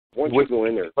Once you go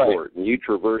in their court and you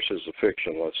traverse as a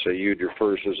fiction, let's say you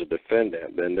traverse as a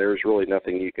defendant, then there's really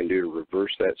nothing you can do to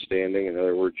reverse that standing. In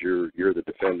other words, you're the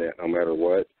defendant no matter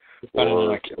what.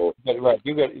 Right.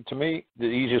 To me, the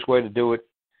easiest way to do it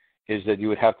is that you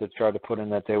would have to try to put in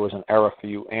that there was an error for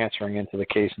you answering into the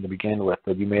case to begin with,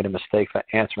 that you made a mistake for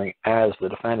answering as the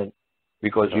defendant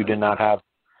because you did not have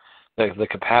the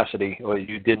capacity, or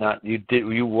you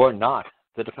were not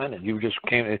the defendant. You just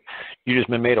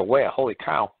been made aware. Holy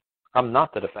cow, I'm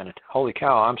not the defendant. Holy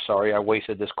cow, I'm sorry, I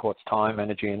wasted this court's time,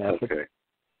 energy, and effort. Okay.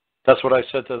 That's what I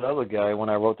said to the other guy when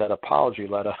I wrote that apology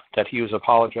letter, that he was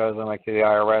apologizing like to the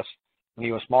IRS and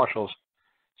U.S. Marshals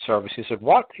Service. He said,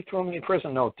 what? He threw me in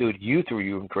prison? No, dude, you threw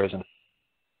you in prison.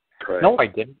 Correct. No, I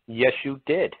didn't. Yes, you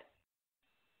did.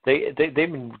 They've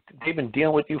been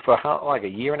dealing with you for like a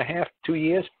year and a half, 2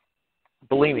 years?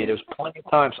 Believe me, there's plenty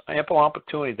of times, ample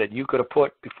opportunity that you could have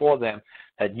put before them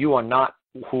that you are not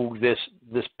who this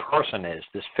person is,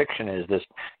 this fiction is,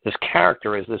 this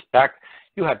character is, this back.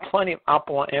 You had plenty of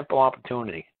ample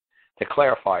opportunity to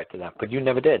clarify it to them, but you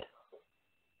never did.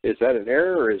 Is that an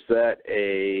error, or is that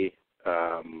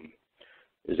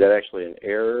actually an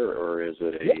error, or is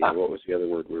it what was the other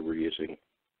word we were using?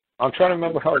 I'm trying to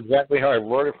remember exactly how I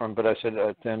worded it from, but I said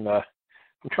I'm trying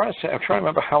to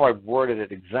remember how I worded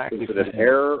it exactly. Is it an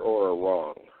error or a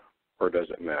wrong, or does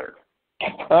it matter?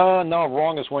 No,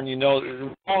 wrong is when you know.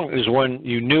 Wrong is when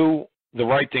you knew the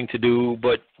right thing to do,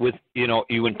 but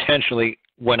you intentionally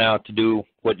went out to do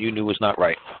what you knew was not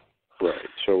right. Right.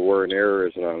 So where an error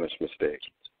is an honest mistake.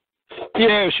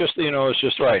 Yeah, it's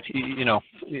just right. He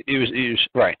was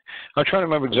right. I'm trying to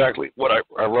remember exactly what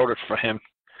I wrote it for him,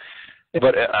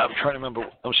 but I'm trying to remember.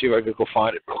 Let me see if I could go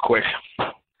find it real quick.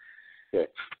 Okay.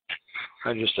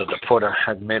 I just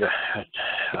had made a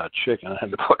chicken. I had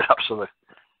to put it up so the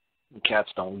cats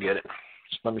don't get it.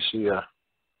 So let me see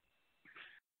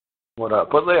what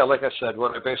up. But yeah, like I said,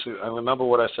 I remember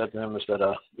what I said to him is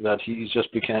that he's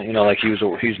just became like he's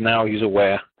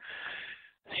aware,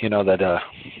 that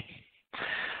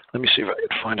let me see if I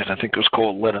can find it. I think it was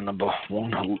called letter number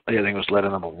 1. I think it was letter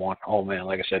number 1. Oh man,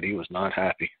 like I said, he was not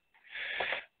happy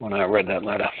when I read that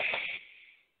letter.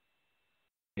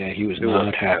 Yeah, he was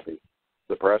not happy.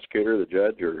 The prosecutor, the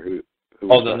judge, or who?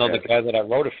 The guy that I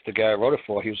wrote it. The guy I wrote it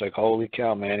for. He was like, "Holy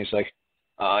cow, man!" He's like,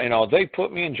 they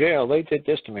put me in jail. They did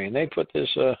this to me, and they put this.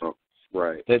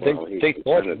 Right. They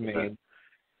tortured me.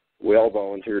 We all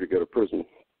volunteer to go to prison.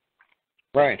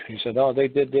 Right. He said, "Oh, they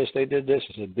did this. They did this."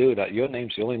 I said, "Dude, your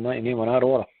name's the only name without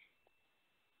order."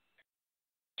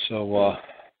 So,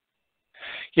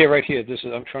 yeah, right here.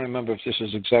 I'm trying to remember if this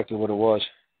is exactly what it was.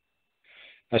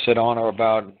 I said, on or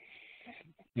about,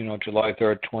 July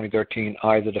 3rd, 2013,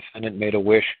 I, the defendant, made a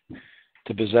wish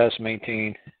to possess,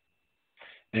 maintain,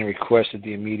 and requested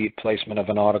the immediate placement of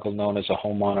an article known as a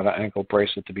home monitor ankle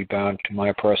bracelet to be bound to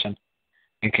my person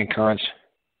in concurrence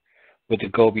with the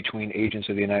go-between agents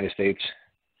of the United States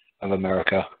of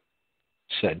America,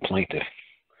 said plaintiff.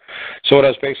 So what I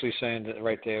was basically saying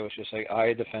right there was just like,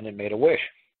 I, defendant, made a wish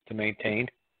to maintain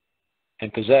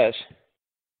and possess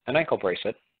an ankle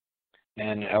bracelet,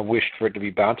 and I wished for it to be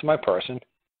bound to my person,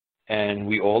 and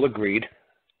we all agreed,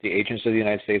 the agents of the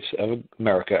United States of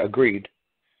America agreed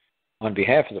on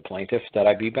behalf of the plaintiff that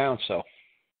I be bound so.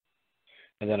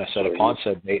 And then I said upon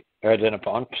said date,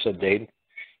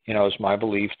 it's my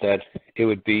belief that it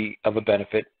would be of a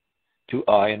benefit to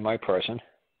I and my person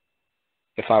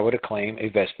if I were to claim a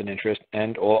vested interest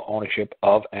and or ownership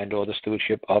of and or the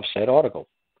stewardship of said article.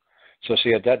 So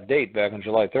see, at that date, back on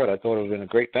July 3rd, I thought it would have been a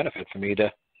great benefit for me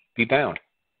to be bound.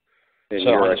 And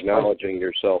you're acknowledging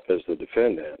yourself as the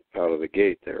defendant out of the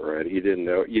gate there, right? You didn't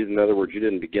know. In other words, you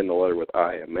didn't begin the letter with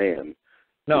 "I, a man."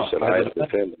 No, you said I, the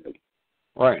defendant.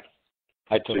 Right.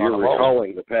 So you're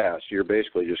recalling the past. You're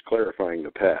basically just clarifying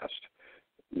the past.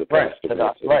 The past.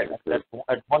 Right.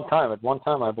 At one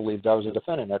time, I believed I was a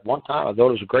defendant. At one time, I thought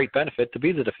it was a great benefit to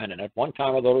be the defendant. At one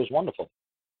time, I thought it was wonderful.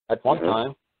 At one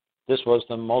time, this was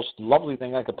the most lovely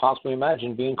thing I could possibly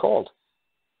imagine being called.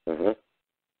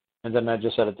 And then I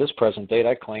just said, at this present date,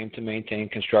 I claim to maintain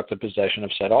constructive possession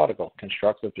of said article.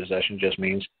 Constructive possession just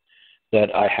means that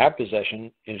I have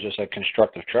possession. It's just like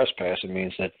constructive trespass. It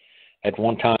means that at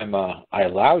one time I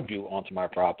allowed you onto my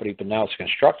property, but now it's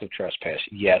constructive trespass.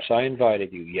 Yes, I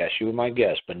invited you. Yes, you were my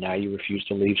guest, but now you refuse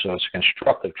to leave, so it's a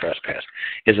constructive trespass.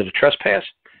 Is it a trespass?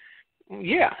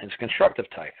 Yeah, it's constructive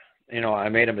type. I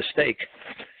made a mistake,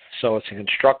 so it's a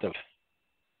constructive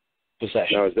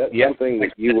possession. Now, is that something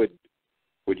that you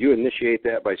would you initiate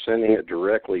that by sending it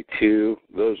directly to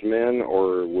those men,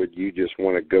 or would you just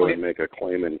want to go and make a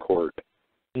claim in court?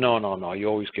 No. You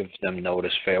always give them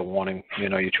notice, fair warning.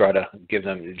 You try to give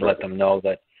them, let them know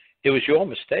that It was your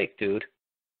mistake, dude.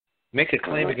 Make a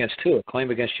claim against who? A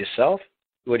claim against yourself?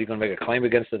 What, are you going to make a claim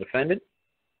against the defendant?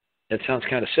 That sounds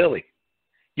kind of silly.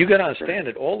 You got to understand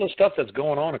that all the stuff that's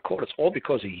going on in court, it's all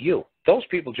because of you. Those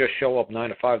people just show up 9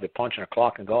 to 5, they're punching a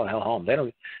clock and going hell home. They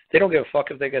don't give a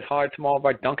fuck if they get hired tomorrow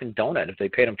by Dunkin' Donut. If they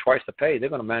paid them twice the pay, they're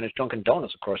going to manage Dunkin'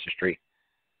 Donuts across the street.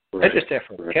 Right. They're just there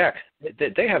for a check.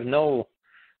 They have no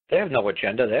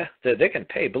agenda there. They can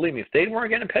pay. Believe me, if they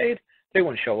weren't getting paid, they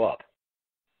wouldn't show up.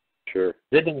 Sure.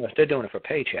 They're doing it for a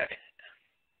paycheck.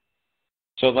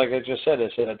 So, like I just said,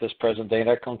 at this present date,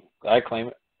 I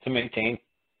claim to maintain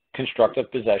constructive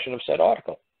possession of said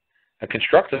article. A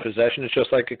constructive possession is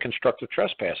just like a constructive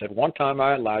trespass. At one time,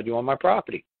 I allowed you on my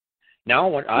property. Now,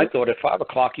 when I thought at 5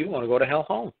 o'clock you want to go to hell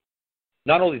home.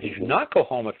 Not only did you not go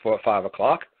home at 5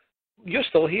 o'clock, you're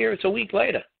still here. It's a week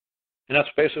later. And that's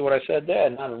basically what I said there.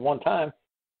 Not at one time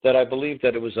that I believed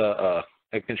that it was a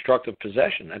constructive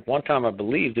possession. At one time, I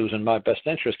believed it was in my best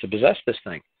interest to possess this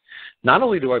thing. Not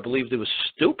only do I believe it was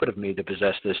stupid of me to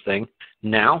possess this thing,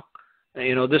 now,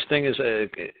 this thing is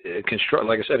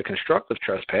like I said, a constructive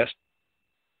trespass.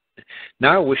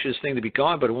 Now I wish this thing to be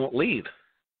gone, but it won't leave.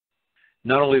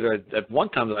 Not only that, at one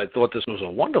time I thought this was a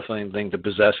wonderful thing to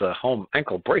possess a home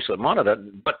ankle bracelet monitor,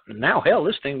 but now, hell,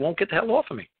 this thing won't get the hell off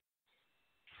of me.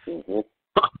 Mm-hmm.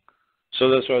 So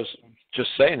that's what I was just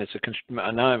saying.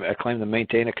 Now I claim to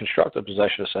maintain a constructive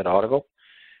possession of said article,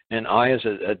 and I, as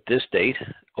at this date,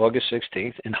 August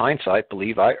 16th, in hindsight,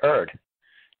 believe I erred.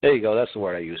 There you go. That's the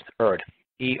word I used. Erred.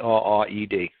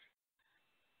 E-R-R-E-D.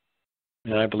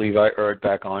 And I believe I erred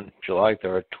back on July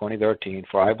 3rd, 2013,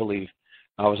 for I believe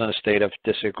I was in a state of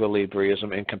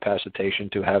disequilibrium, incapacitation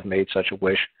to have made such a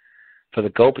wish, for the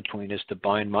go-between is to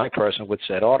bind my person with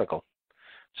said article.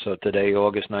 So today,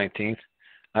 August 19th,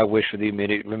 I wish for the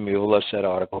immediate removal of said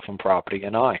article from property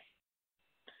and I.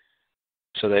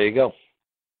 So there you go.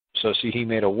 So see, he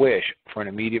made a wish for an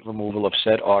immediate removal of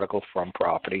said article from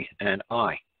property and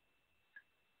I.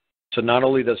 So not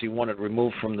only does he want it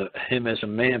removed from him as a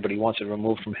man, but he wants it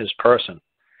removed from his person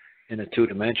in a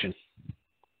 2-dimension.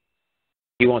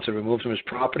 He wants it removed from his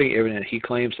property, and he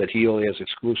claims that he only has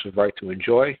exclusive right to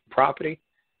enjoy property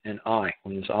and I.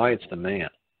 When it's I, it's the man.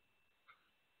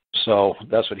 So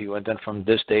that's what he went. Then from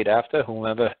this date after,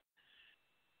 whomever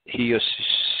he or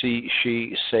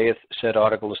she saith said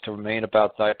article is to remain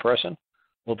about thy person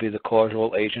will be the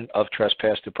causal agent of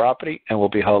trespass to property and will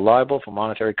be held liable for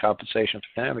monetary compensation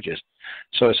for damages.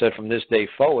 So I said from this day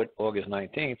forward, August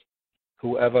 19th,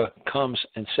 whoever comes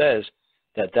and says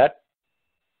that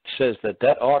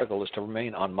article is to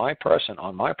remain on my person,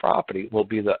 on my property, will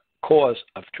be the cause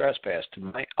of trespass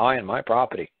to I and my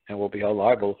property and will be held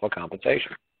liable for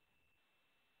compensation.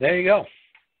 There you go.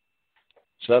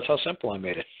 So that's how simple I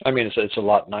made it. I mean, it's a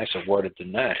lot nicer worded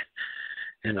than that.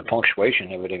 And the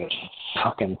punctuation, everything is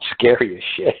fucking scary as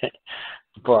shit.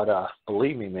 But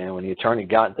believe me, man, when the attorney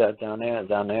got that down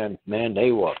there, man,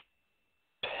 they were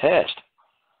pissed.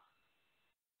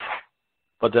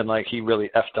 But then, like, he really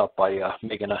effed up by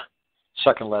making a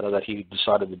second letter that he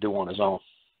decided to do on his own.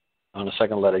 On the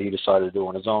second letter he decided to do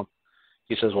on his own.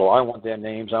 He says, well, I want their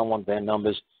names, I want their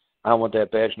numbers, I want their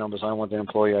badge numbers, I want their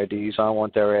employee IDs, I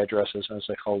want their addresses. And I was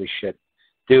like, holy shit.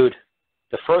 Dude,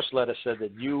 the first letter said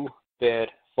that you bear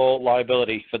full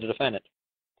liability for the defendant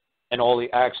and all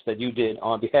the acts that you did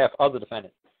on behalf of the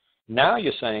defendant. Now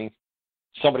you're saying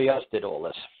somebody else did all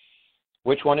this.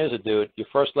 Which one is it, dude? Your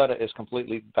first letter is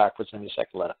completely backwards than your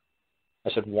second letter.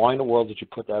 I said, why in the world did you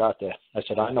put that out there? I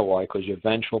said, I know why, because you're a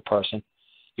vengeful person.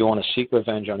 You want to seek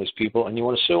revenge on these people, and you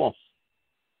want to sue them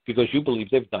because you believe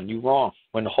they've done you wrong,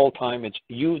 when the whole time it's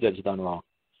you that's done wrong.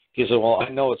 He said, well, I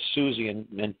know it's Susie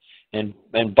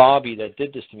and Bobby that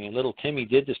did this to me, and little Timmy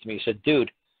did this to me. He said,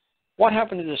 dude, what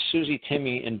happened to this Susie,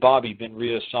 Timmy, and Bobby been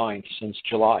reassigned since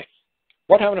July?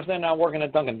 What happened if they're now working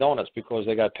at Dunkin' Donuts because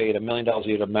they got paid $1 million a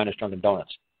year to manage Dunkin'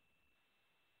 Donuts?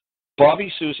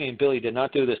 Bobby, Susie, and Billy did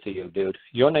not do this to you, dude.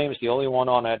 Your name is the only one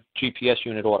on that GPS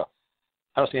unit order.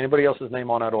 I don't see anybody else's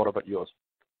name on that order but yours.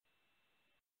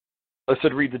 I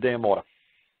said, read the damn order.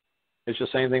 It's the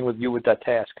same thing with you with that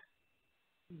task.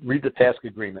 Read the task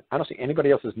agreement. I don't see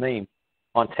anybody else's name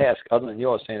on task other than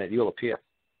yours saying that you'll appear.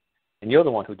 And you're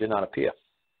the one who did not appear.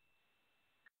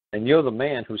 And you're the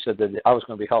man who said that I was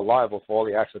going to be held liable for all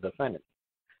the acts of the defendant.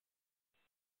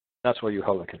 That's why you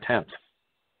held in contempt.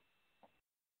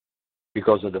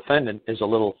 Because the defendant is a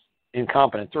little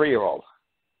incompetent 3-year-old.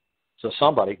 So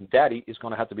somebody, Daddy, is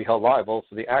going to have to be held liable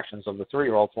for the actions of the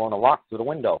 3-year-old throwing a lock through the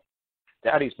window.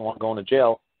 Daddy's the one going to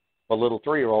jail for little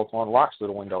 3-year-old throwing locks through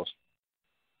the windows.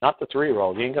 Not the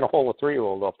 3-year-old. You ain't going to hold a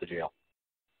 3-year-old off to jail.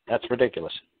 That's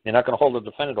ridiculous. You're not going to hold the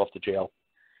defendant off to jail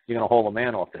you're going to hold a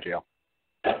man off to jail.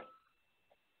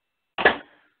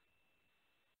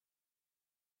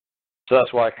 So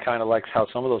that's why I kind of like how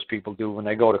some of those people do when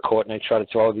they go to court and they try to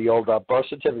throw the old birth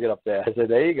certificate up there. I say,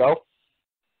 there you go.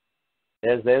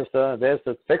 There's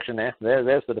the fiction there.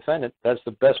 There's the defendant. That's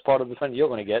the best part of the defendant you're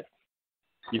going to get.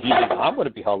 If you think I'm going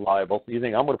to be held liable, you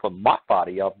think I'm going to put my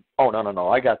body up. Oh, no.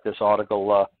 I got this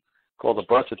article called the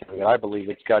birth certificate. I believe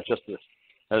it's got just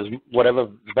as whatever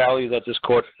value that this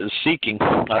court is seeking.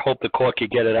 I hope the court can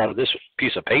get it out of this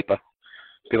piece of paper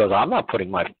because I'm not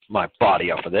putting my body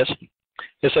up for this.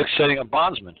 It's like setting a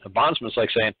bondsman. A bondsman's like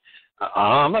saying,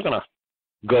 I'm not going to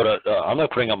I'm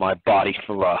not putting up my body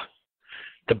for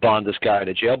to bond this guy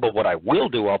to jail, but what I will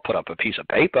do, I'll put up a piece of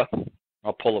paper.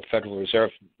 I'll pull a Federal Reserve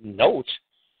notes,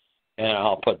 and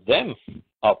I'll put them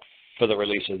up for the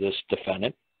release of this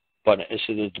defendant. But is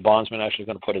the bondsman actually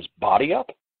going to put his body up?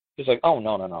 He's like, oh,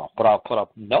 no. But I'll put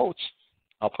up notes.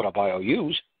 I'll put up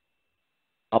IOUs.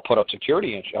 I'll put up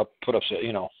security. I'll put up,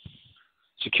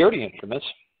 security instruments.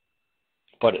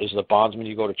 But is the bondsman,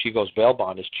 you go to Chico's bail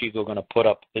bond, is Chico going to put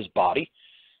up his body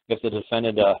if the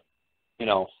defendant,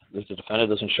 if the defendant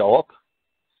doesn't show up?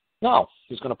 No,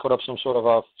 he's going to put up some sort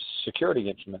of security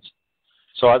instruments.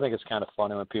 So I think it's kind of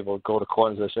funny when people go to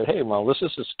court and they say, hey, well, this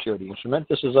is a security instrument.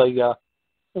 This is a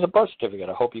birth certificate.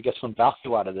 I hope you get some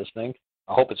value out of this thing.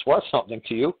 I hope it's worth something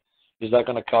to you. Is that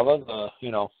going to cover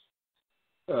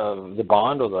the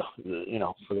bond or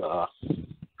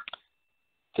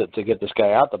to get this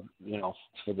guy out,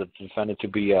 for the defendant to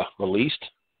be released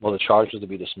or the charges to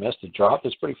be dismissed and dropped?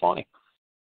 It's pretty funny.